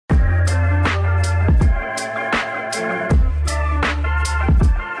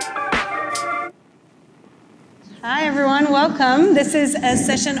welcome. This is a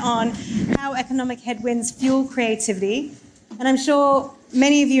session on how economic headwinds fuel creativity. And I'm sure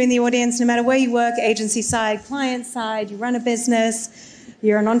many of you in the audience, no matter where you work, agency side, client side, you run a business,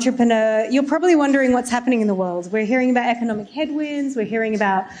 you're an entrepreneur, you're probably wondering what's happening in the world. We're hearing about economic headwinds, we're hearing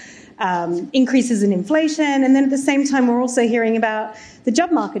about increases in inflation, and then at the same time we're also hearing about the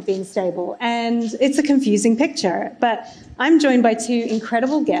job market being stable, and it's a confusing picture. But I'm joined by two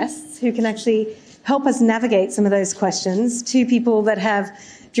incredible guests who can actually help us navigate some of those questions, two people that have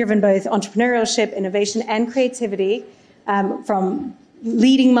driven both entrepreneurship, innovation, and creativity, from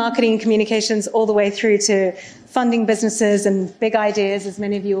leading marketing and communications all the way through to funding businesses and big ideas, as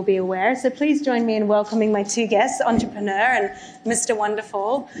many of you will be aware. So please join me in welcoming my two guests, entrepreneur and Mr.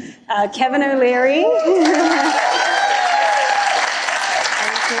 Wonderful, Kevin O'Leary.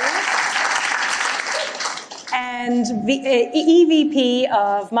 And EVP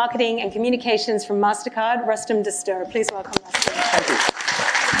of Marketing and Communications from MasterCard, Rustam Dastur. Please welcome Rustam. Thank you.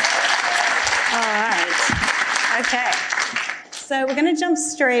 All right. Okay. So we're going to jump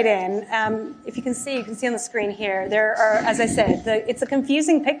straight in. If you can see on the screen here, there are, as I said, it's a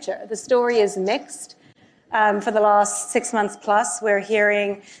confusing picture. The story is mixed. For the last 6 months plus, we're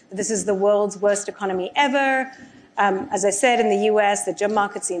hearing that this is the world's worst economy ever. As I said, in the US, the job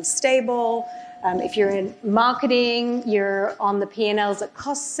market seems stable. If you're in marketing, you're on the P&Ls at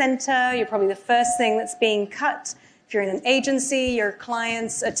cost center. You're probably the first thing that's being cut. If you're in an agency, your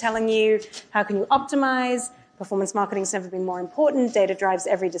clients are telling you, how can you optimize? Performance marketing's never been more important. Data drives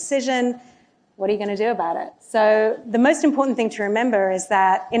every decision. What are you going to do about it? So the most important thing to remember is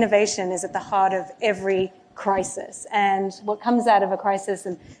that innovation is at the heart of every crisis. And what comes out of a crisis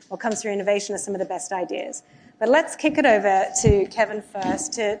and what comes through innovation are some of the best ideas. But let's kick it over to Kevin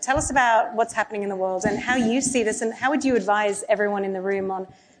first to tell us about what's happening in the world and how you see this, and how would you advise everyone in the room on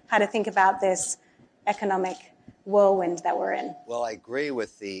how to think about this economic whirlwind that we're in? Well, I agree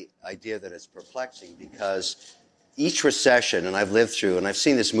with the idea that it's perplexing because each recession, and I've lived through, and I've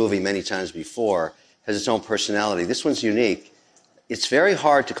seen this movie many times before, has its own personality. This one's unique. It's very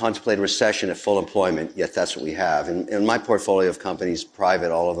hard to contemplate a recession at full employment, yet that's what we have. In my portfolio of companies,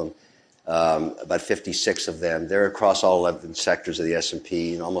 private, all of them, about 56 of them. They're across all 11 sectors of the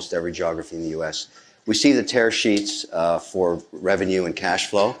S&P in almost every geography in the U.S. We see the tear sheets for revenue and cash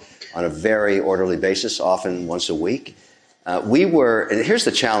flow on a very orderly basis, often once a week. And here's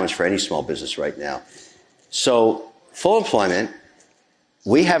the challenge for any small business right now. So full employment,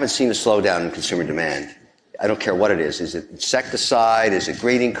 we haven't seen a slowdown in consumer demand. I don't care what it is. Is it insecticide? Is it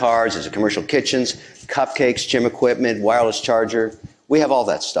greeting cards? Is it commercial kitchens, cupcakes, gym equipment, wireless charger? We have all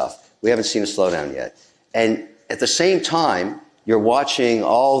that stuff. We haven't seen a slowdown yet. And at the same time, you're watching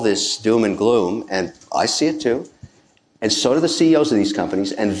all this doom and gloom, and I see it too, and so do the CEOs of these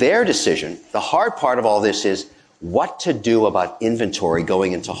companies, and their decision, the hard part of all this is what to do about inventory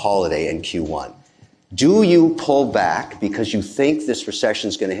going into holiday and Q1. Do you pull back because you think this recession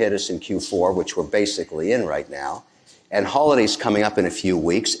is going to hit us in Q4, which we're basically in right now, and holiday's coming up in a few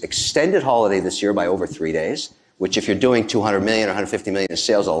weeks, extended holiday this year by over 3 days, which if you're doing 200 million or 150 million in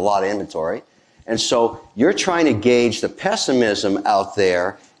sales, a lot of inventory. And so you're trying to gauge the pessimism out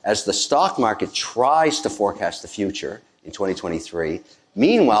there as the stock market tries to forecast the future in 2023.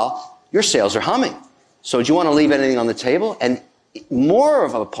 Meanwhile, your sales are humming. So do you want to leave anything on the table? And more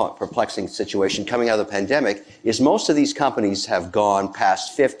of a perplexing situation coming out of the pandemic is most of these companies have gone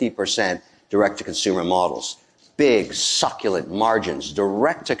past 50% direct-to-consumer models. Big, succulent margins,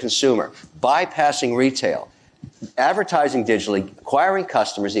 direct-to-consumer, bypassing retail. Advertising digitally, acquiring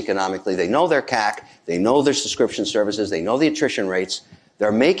customers economically. They know their CAC, they know their subscription services, they know the attrition rates.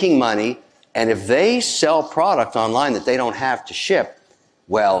 They're making money, and if they sell product online that they don't have to ship,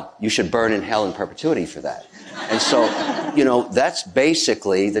 well, you should burn in hell in perpetuity for that. And so, that's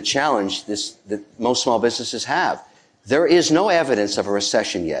basically the challenge that most small businesses have. There is no evidence of a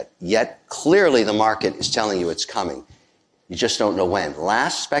recession yet clearly the market is telling you it's coming. You just don't know when.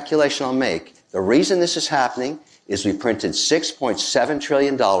 Last speculation I'll make, the reason this is happening is we printed $6.7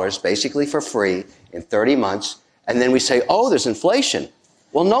 trillion basically for free in 30 months, and then we say, oh, there's inflation.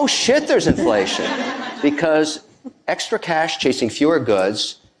 Well, no shit, there's inflation. Because extra cash chasing fewer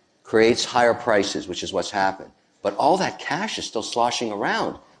goods creates higher prices, which is what's happened. But all that cash is still sloshing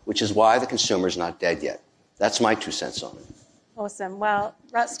around, which is why the consumer's not dead yet. That's my 2 cents on it. Awesome. Well,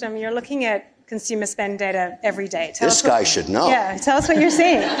 Rustam, you're looking at consumer spend data every day. This guy should know. Yeah, tell us what you're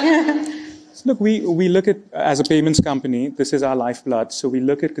seeing. Look, we look at, as a payments company, this is our lifeblood, so we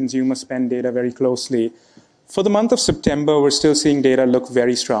look at consumer spend data very closely. For the month of September, we're still seeing data look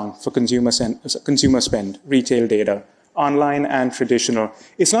very strong for consumer spend, retail data. online and traditional.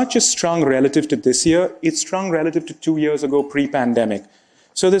 It's not just strong relative to this year, it's strong relative to 2 years ago pre-pandemic.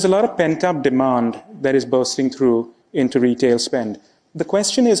 So there's a lot of pent-up demand that is bursting through into retail spend. The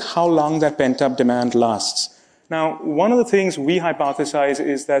question is how long that pent-up demand lasts. Now, one of the things we hypothesize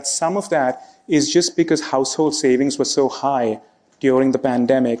is that some of that is just because household savings were so high during the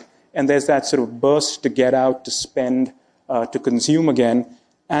pandemic, and there's that sort of burst to get out, to spend, to consume again.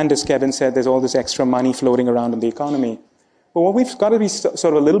 And as Kevin said, there's all this extra money floating around in the economy. But what we've got to be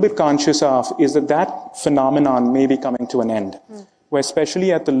sort of a little bit conscious of is that that phenomenon may be coming to an end, where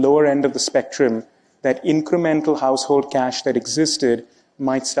especially at the lower end of the spectrum, that incremental household cash that existed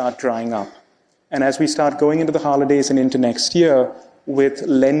might start drying up. And as we start going into the holidays and into next year, with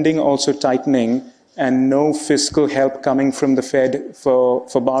lending also tightening and no fiscal help coming from the Fed for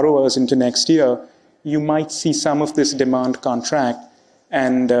borrowers into next year, you might see some of this demand contract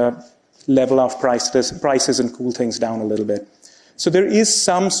and level off prices and cool things down a little bit. So there is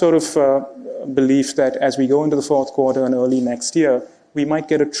some sort of belief that as we go into the fourth quarter and early next year, we might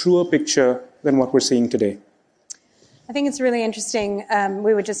get a truer picture than what we're seeing today. I think it's really interesting.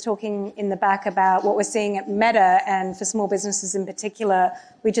 We were just talking in the back about what we're seeing at Meta, and for small businesses in particular,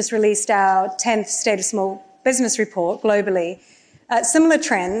 we just released our 10th State of Small Business report globally. Similar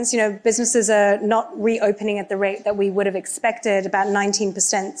trends, businesses are not reopening at the rate that we would have expected. About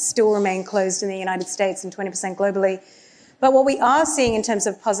 19% still remain closed in the United States and 20% globally. But what we are seeing in terms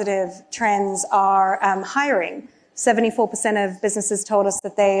of positive trends are hiring. 74% of businesses told us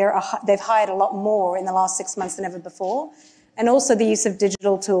that they've hired a lot more in the last 6 months than ever before. And also the use of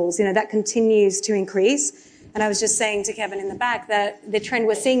digital tools, that continues to increase. And I was just saying to Kevin in the back that the trend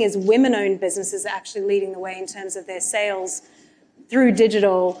we're seeing is women-owned businesses actually leading the way in terms of their sales through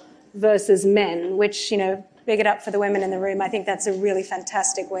digital versus men, which, big it up for the women in the room. I think that's a really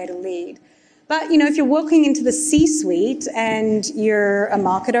fantastic way to lead. But, if you're walking into the C-suite and you're a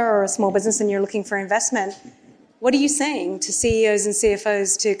marketer or a small business and you're looking for investment, what are you saying to CEOs and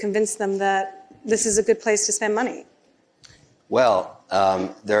CFOs to convince them that this is a good place to spend money? Well,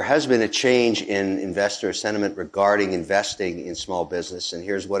 there has been a change in investor sentiment regarding investing in small business, and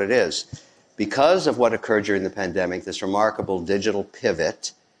here's what it is. Because of what occurred during the pandemic, this remarkable digital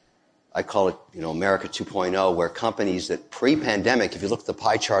pivot, I call it, America 2.0, where companies that pre-pandemic, if you look at the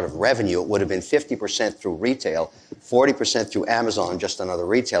pie chart of revenue, it would have been 50% through retail, 40% through Amazon, just another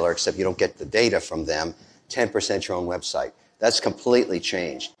retailer, except you don't get the data from them, 10% your own website. That's completely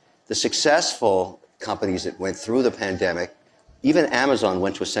changed. The successful companies that went through the pandemic, even Amazon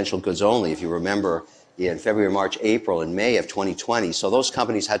went to essential goods only, if you remember, in February, March, April, and May of 2020. So those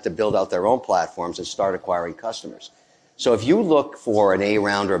companies had to build out their own platforms and start acquiring customers. So if you look for an A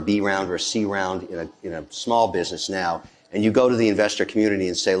round or a B round or a C round in a small business now, and you go to the investor community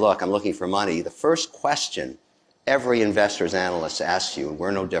and say, look, I'm looking for money, the first question every investor's analyst asks you, and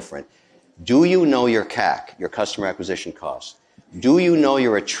we're no different, do you know your CAC, your customer acquisition cost? Do you know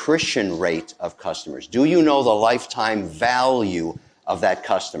your attrition rate of customers? Do you know the lifetime value of that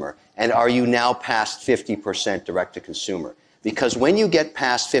customer? And are you now past 50% direct to consumer? Because when you get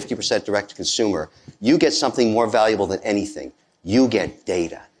past 50% direct to consumer, you get something more valuable than anything. You get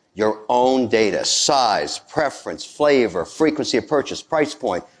data, your own data, size, preference, flavor, frequency of purchase, price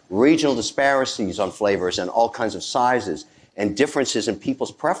point, regional disparities on flavors and all kinds of sizes, and differences in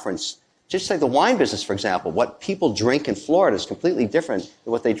people's preference. Just say the wine business, for example, what people drink in Florida is completely different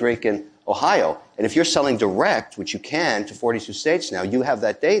than what they drink in Ohio. And if you're selling direct, which you can to 42 states now, you have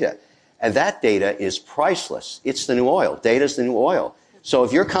that data. And that data is priceless. It's the new oil. Data is the new oil. So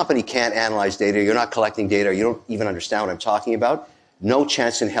if your company can't analyze data, you're not collecting data, you don't even understand what I'm talking about, no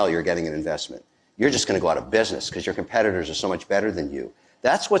chance in hell you're getting an investment. You're just going to go out of business because your competitors are so much better than you.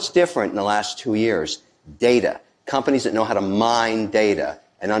 That's what's different in the last 2 years. Data. Companies that know how to mine data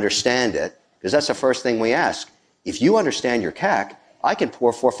and understand it, because that's the first thing we ask. If you understand your CAC, I can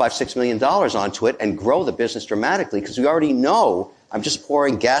pour $4, $5, $6 million onto it and grow the business dramatically because we already know I'm just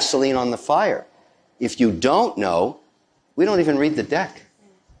pouring gasoline on the fire. If you don't know, we don't even read the deck.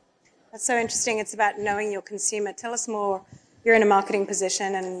 That's so interesting. It's about knowing your consumer. Tell us more. You're in a marketing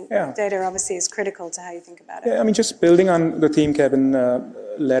position, and data obviously is critical to how you think about it. Yeah, just building on the theme Kevin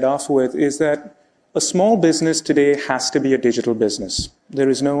led off with is that a small business today has to be a digital business. There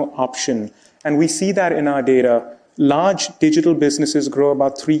is no option. And we see that in our data. Large digital businesses grow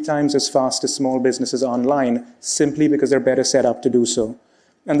about 3 times as fast as small businesses online simply because they're better set up to do so.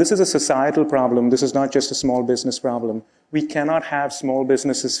 And this is a societal problem. This is not just a small business problem. We cannot have small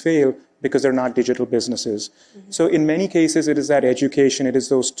businesses fail because they're not digital businesses. Mm-hmm. So in many cases, it is that education, it is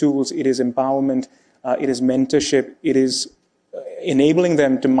those tools, it is empowerment, it is mentorship, it is enabling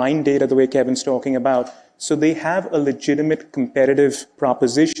them to mine data the way Kevin's talking about, so they have a legitimate competitive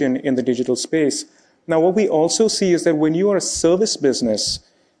proposition in the digital space. Now, what we also see is that when you are a service business,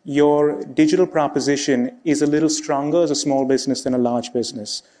 your digital proposition is a little stronger as a small business than a large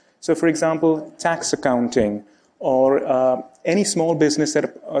business. So, for example, tax accounting or any small business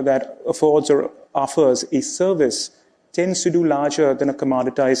that affords or offers a service tends to do larger than a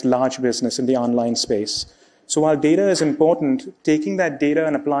commoditized large business in the online space. So while data is important, taking that data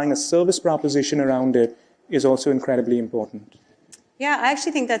and applying a service proposition around it is also incredibly important. Yeah, I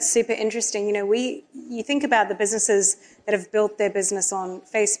actually think that's super interesting. You know, you think about the businesses that have built their business on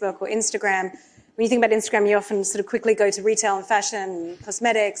Facebook or Instagram. When you think about Instagram, you often sort of quickly go to retail and fashion and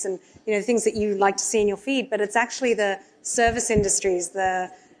cosmetics and, you know, things that you like to see in your feed. But it's actually the service industries,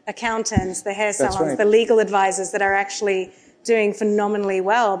 the accountants, the hair salons, right, the legal advisors that are actually doing phenomenally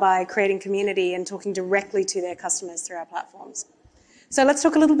well by creating community and talking directly to their customers through our platforms. So let's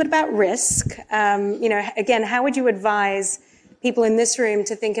talk a little bit about risk. You know, again, how would you advise people in this room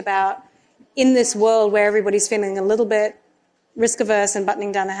to think about, in this world where everybody's feeling a little bit risk averse and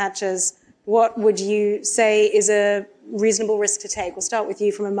buttoning down the hatches, what would you say is a reasonable risk to take? We'll start with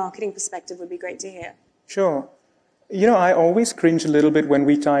you from a marketing perspective, would be great to hear. Sure. You know, I always cringe a little bit when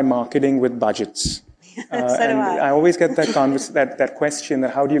we tie marketing with budgets. So do I always get that question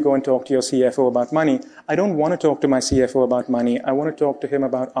that how do you go and talk to your CFO about money? I don't want to talk to my CFO about money. I want to talk to him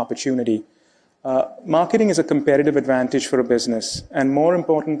about opportunity. Marketing is a competitive advantage for a business, and more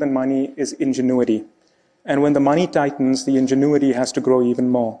important than money is ingenuity. And when the money tightens, the ingenuity has to grow even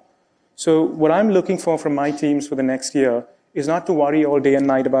more. So what I'm looking for from my teams for the next year is not to worry all day and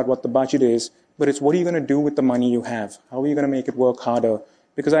night about what the budget is, but it's what are you going to do with the money you have? How are you going to make it work harder?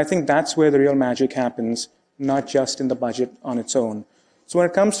 Because I think that's where the real magic happens, not just in the budget on its own. So when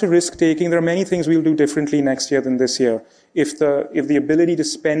it comes to risk-taking, there are many things we'll do differently next year than this year. If the ability to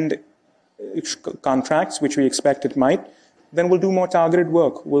spend contracts, which we expect it might, then we'll do more targeted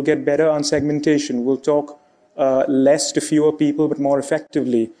work. We'll get better on segmentation. We'll talk less to fewer people, but more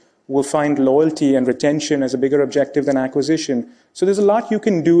effectively. We'll find loyalty and retention as a bigger objective than acquisition. So there's a lot you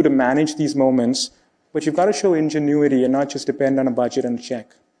can do to manage these moments, but you've got to show ingenuity and not just depend on a budget and a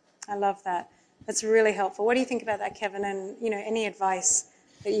check. I love that. That's really helpful. What do you think about that, Kevin? And, you know, any advice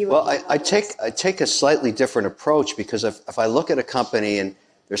that you would Well, I take a slightly different approach, because if I look at a company and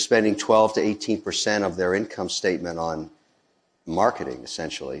they're spending 12 to 18% of their income statement on marketing,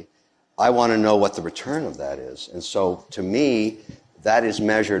 essentially, I want to know what the return of that is. And so to me, that is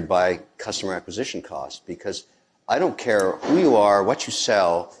measured by customer acquisition cost, because I don't care who you are, what you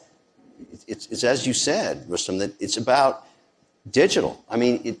sell. It's as you said, Rustam, that it's about digital. I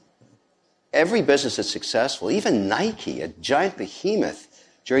mean, every business that's successful, even Nike, a giant behemoth,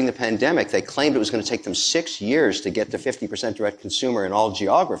 during the pandemic, they claimed it was going to take them 6 years to get to 50% direct consumer in all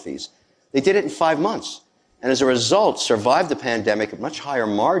geographies. They did it in 5 months. And as a result, survived the pandemic at much higher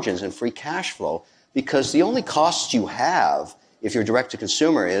margins and free cash flow, because the only costs you have if you're direct to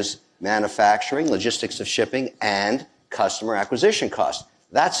consumer is manufacturing, logistics of shipping, and customer acquisition costs.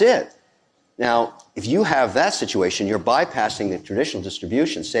 That's it. Now, if you have that situation, you're bypassing the traditional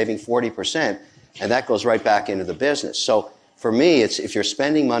distribution, saving 40%, and that goes right back into the business. So for me, it's if you're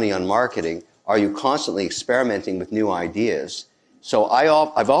spending money on marketing, are you constantly experimenting with new ideas? So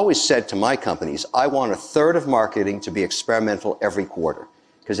I've always said to my companies, I want a third of marketing to be experimental every quarter.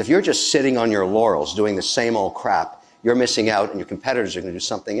 Because if you're just sitting on your laurels doing the same old crap, you're missing out and your competitors are going to do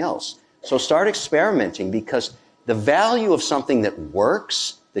something else. So start experimenting, because the value of something that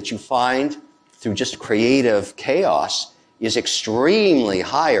works, that you find through just creative chaos, is extremely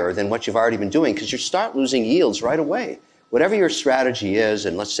higher than what you've already been doing, because you start losing yields right away. Whatever your strategy is,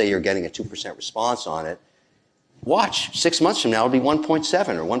 and let's say you're getting a 2% response on it, watch, 6 months from now, it'll be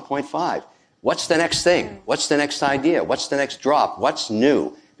 1.7 or 1.5. What's the next thing? What's the next idea? What's the next drop? What's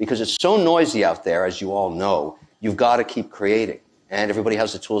new? Because it's so noisy out there, as you all know, you've got to keep creating. And everybody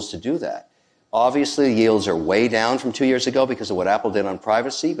has the tools to do that. Obviously, yields are way down from 2 years ago because of what Apple did on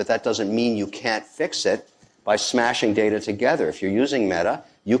privacy, but that doesn't mean you can't fix it by smashing data together. If you're using Meta,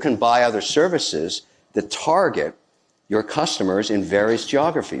 you can buy other services that target your customers in various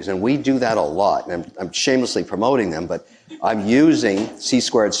geographies. And we do that a lot. And I'm shamelessly promoting them, but I'm using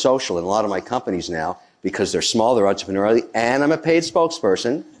C-Squared Social in a lot of my companies now because they're small, they're entrepreneurial, and I'm a paid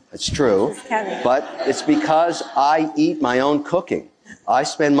spokesperson. It's true. But it's because I eat my own cooking. I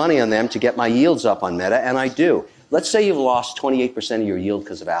spend money on them to get my yields up on Meta, and I do. Let's say you've lost 28% of your yield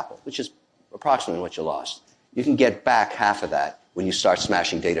because of Apple, which is approximately what you lost. You can get back half of that when you start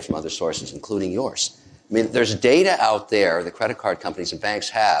smashing data from other sources, including yours. I mean, there's data out there the credit card companies and banks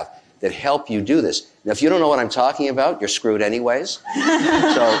have that help you do this. Now, if you don't know what I'm talking about, you're screwed anyways.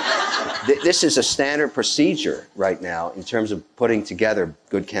 So this is a standard procedure right now in terms of putting together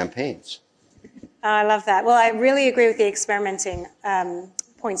good campaigns. I love that. Well, I really agree with the experimenting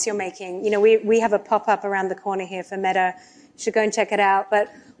points you're making. You know, we have a pop-up around the corner here for Meta. You should go and check it out.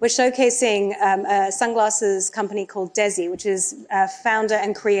 But we're showcasing a sunglasses company called Desi, which is founder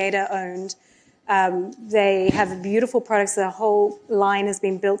and creator owned. They have beautiful products. The whole line has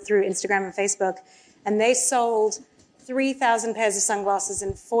been built through Instagram and Facebook. And they sold 3,000 pairs of sunglasses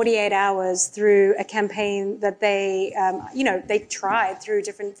in 48 hours through a campaign that they, they tried through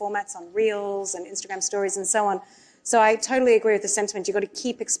different formats on Reels and Instagram stories and so on. So I totally agree with the sentiment. You've got to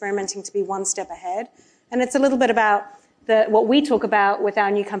keep experimenting to be one step ahead. And it's a little bit about what we talk about with our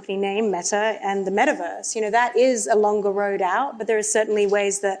new company name, Meta, and the metaverse. You know, that is a longer road out, but there are certainly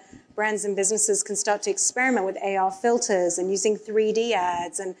ways that brands and businesses can start to experiment with AR filters and using 3D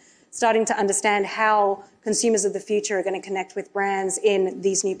ads and starting to understand how consumers of the future are going to connect with brands in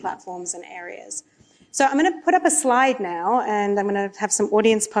these new platforms and areas. So I'm going to put up a slide now, and I'm going to have some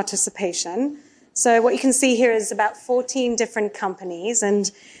audience participation. So what you can see here is about 14 different companies,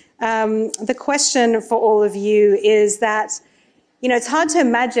 and the question for all of you is that, you know, it's hard to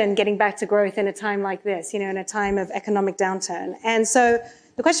imagine getting back to growth in a time like this, you know, in a time of economic downturn. And so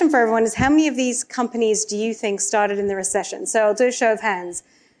the question for everyone is, how many of these companies do you think started in the recession? So I'll do a show of hands.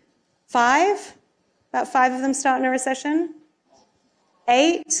 5? About 5 of them start in a recession?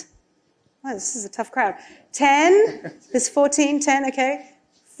 8? Wow, this is a tough crowd. 10? There's 14, 10, okay.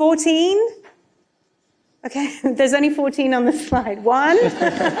 14? Okay, there's only 14 on the slide. 1?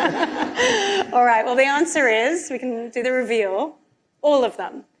 All right, well, the answer is, we can do the reveal, all of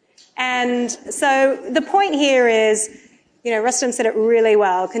them. And so the point here is, you know, Rustam said it really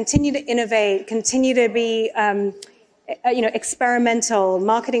well, continue to innovate, continue to be, experimental.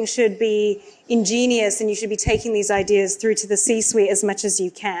 Marketing should be ingenious, and you should be taking these ideas through to the C-suite as much as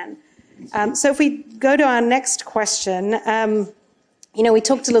you can. So if we go to our next question, we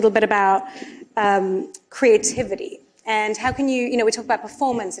talked a little bit about creativity and how can you, we talk about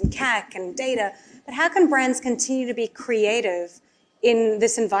performance and CAC and data, but how can brands continue to be creative in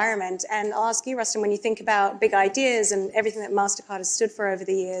this environment? And I'll ask you, Rustam, when you think about big ideas and everything that MasterCard has stood for over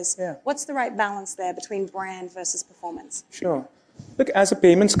the years, what's the right balance there between brand versus performance? Sure. Look, as a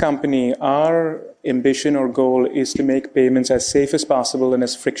payments company, our ambition or goal is to make payments as safe as possible and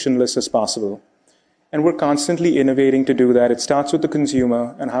as frictionless as possible. And we're constantly innovating to do that. It starts with the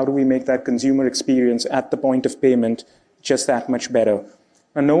consumer, and how do we make that consumer experience at the point of payment just that much better?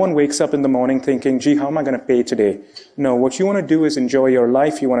 And no one wakes up in the morning thinking, gee, how am I going to pay today? No, what you want to do is enjoy your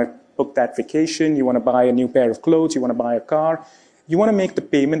life. You want to book that vacation. You want to buy a new pair of clothes. You want to buy a car. You want to make the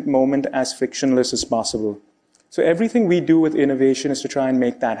payment moment as frictionless as possible. So everything we do with innovation is to try and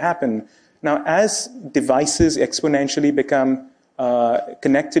make that happen. Now, as devices exponentially become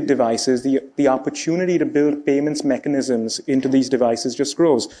connected devices, the opportunity to build payments mechanisms into these devices just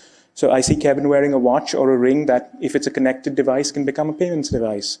grows. So I see Kevin wearing a watch or a ring that, if it's a connected device, can become a payments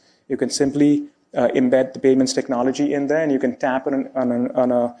device. You can simply embed the payments technology in there, and you can tap on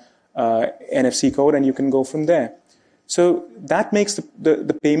a NFC code, and you can go from there. So that makes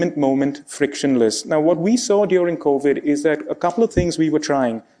the payment moment frictionless. Now, what we saw during COVID is that a couple of things we were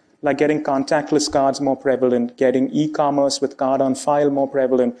trying, like getting contactless cards more prevalent, getting e-commerce with card on file more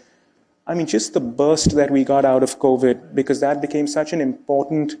prevalent. I mean, just the burst that we got out of COVID, because that became such an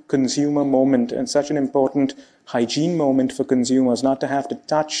important consumer moment and such an important hygiene moment for consumers, not to have to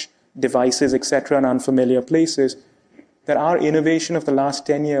touch devices, etc., in unfamiliar places, that our innovation of the last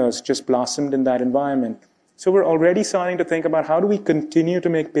 10 years just blossomed in that environment. So we're already starting to think about how do we continue to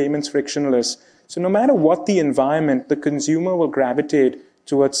make payments frictionless. So no matter what the environment, the consumer will gravitate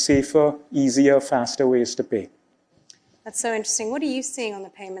towards safer, easier, faster ways to pay. That's so interesting. What are you seeing on the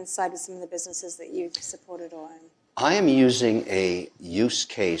payments side with some of the businesses that you've supported or owned? I am using a use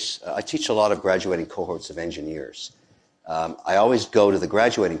case. I teach a lot of graduating cohorts of engineers. I always go to the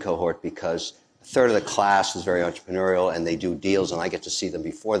graduating cohort because a third of the class is very entrepreneurial, and they do deals, and I get to see them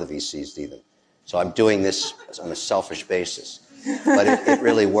before the VCs see them. So I'm doing this on a selfish basis, but it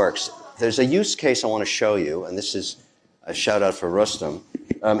really works. There's a use case I want to show you, and this is a shout out for Rustam.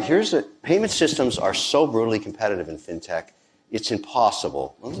 Payment systems are so brutally competitive in fintech, it's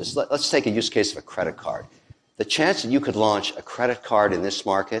impossible. Let's take a use case of a credit card. The chance that you could launch a credit card in this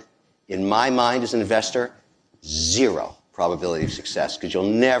market, in my mind as an investor, 0 probability of success, because you'll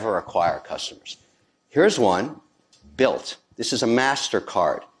never acquire customers. Here's one, built. This is a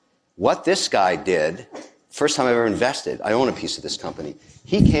MasterCard. What this guy did, first time I ever invested, I own a piece of this company,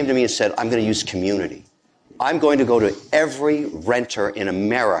 he came to me and said, I'm going to use community. I'm going to go to every renter in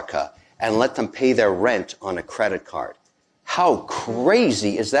America and let them pay their rent on a credit card. How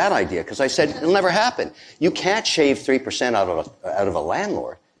crazy is that idea? Because I said, it'll never happen. You can't shave 3% out of a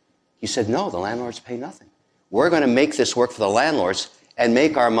landlord. He said, no, the landlords pay nothing. We're going to make this work for the landlords and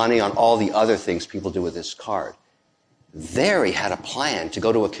make our money on all the other things people do with this card. There he had a plan to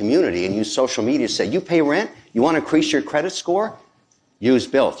go to a community and use social media to say, you pay rent? You want to increase your credit score? Use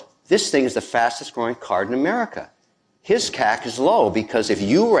Built. This thing is the fastest growing card in America. His CAC is low because if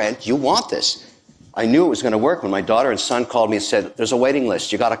you rent, you want this. I knew it was going to work when my daughter and son called me and said, there's a waiting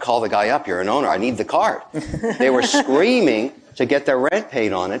list. You got to call the guy up. You're an owner. I need the card. They were screaming to get their rent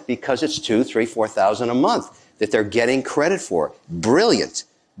paid on it because it's $2,000, $3,000, $4,000 a month that they're getting credit for. Brilliant,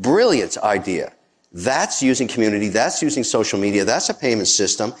 brilliant idea. That's using community. That's using social media. That's a payment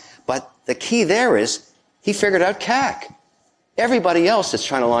system. But the key there is he figured out CAC. Everybody else that's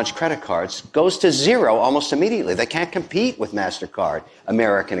trying to launch credit cards goes to zero almost immediately. They can't compete with MasterCard,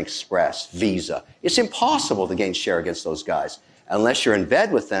 American Express, Visa. It's impossible to gain share against those guys unless you're in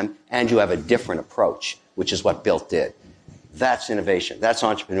bed with them and you have a different approach, which is what Built did. That's innovation. That's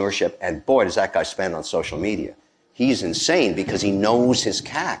entrepreneurship. And boy, does that guy spend on social media. He's insane because he knows his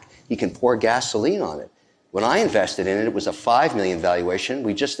CAC. He can pour gasoline on it. When I invested in it, it was a $5 million valuation.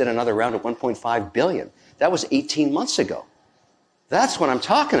 We just did another round of $1.5 billion. That was 18 months ago. That's what I'm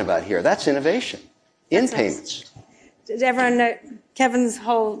talking about here. That's innovation in payments. Did everyone know Kevin's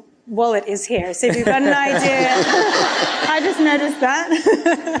whole wallet is here? So if you've got an idea, I just noticed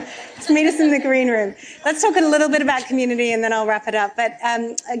that. Just meet us in the green room. Let's talk a little bit about community and then I'll wrap it up. But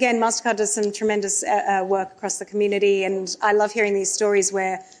again, MasterCard does some tremendous work across the community, and I love hearing these stories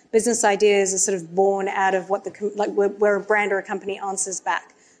where business ideas are sort of born out of what where a brand or a company answers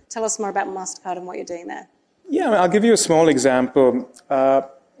back. Tell us more about MasterCard and what you're doing there. Yeah, I'll give you a small example.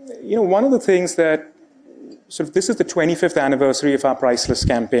 One of the things that this is the 25th anniversary of our Priceless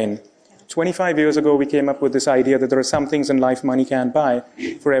campaign. 25 years ago, we came up with this idea that there are some things in life money can't buy,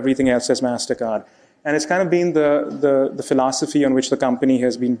 for everything else as MasterCard. And it's kind of been the philosophy on which the company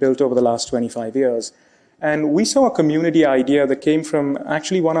has been built over the last 25 years. And we saw a community idea that came from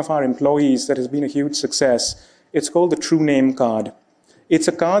actually one of our employees that has been a huge success. It's called the True Name Card. It's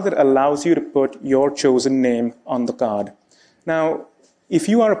a card that allows you to put your chosen name on the card. Now, if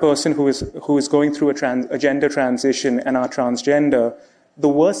you are a person who is going through a gender transition and are transgender, the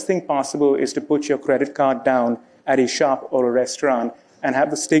worst thing possible is to put your credit card down at a shop or a restaurant and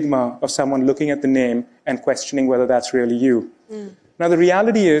have the stigma of someone looking at the name and questioning whether that's really you. Now, the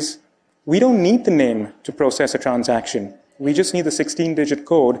reality is we don't need the name to process a transaction. We just need the 16-digit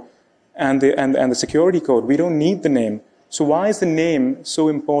code and the security code. We don't need the name. So why is the name so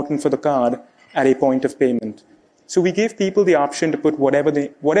important for the card at a point of payment? So we give people the option to put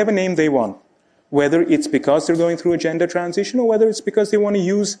whatever name they want, whether it's because they're going through a gender transition or whether it's because they want to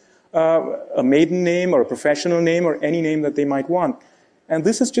use a maiden name or a professional name or any name that they might want. And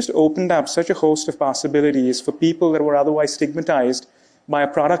this has just opened up such a host of possibilities for people that were otherwise stigmatized by a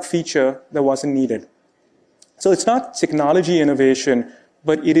product feature that wasn't needed. So it's not technology innovation,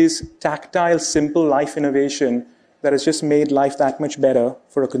 but it is tactile, simple life innovation that has just made life that much better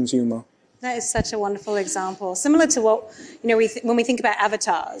for a consumer. That is such a wonderful example. Similar to what, when we think about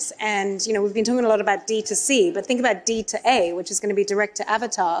avatars, and, we've been talking a lot about D to C, but think about D to A, which is going to be direct to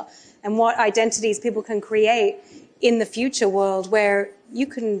avatar, and what identities people can create in the future world where you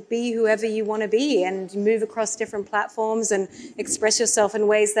can be whoever you want to be and move across different platforms and express yourself in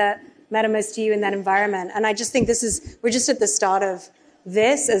ways that matter most to you in that environment. And I just think we're just at the start of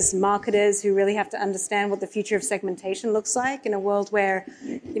this as marketers who really have to understand what the future of segmentation looks like in a world where,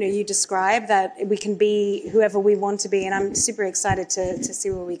 you describe that we can be whoever we want to be. And I'm super excited to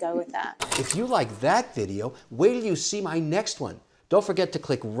see where we go with that. If you like that video, wait till you see my next one. Don't forget to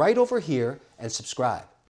click right over here and subscribe.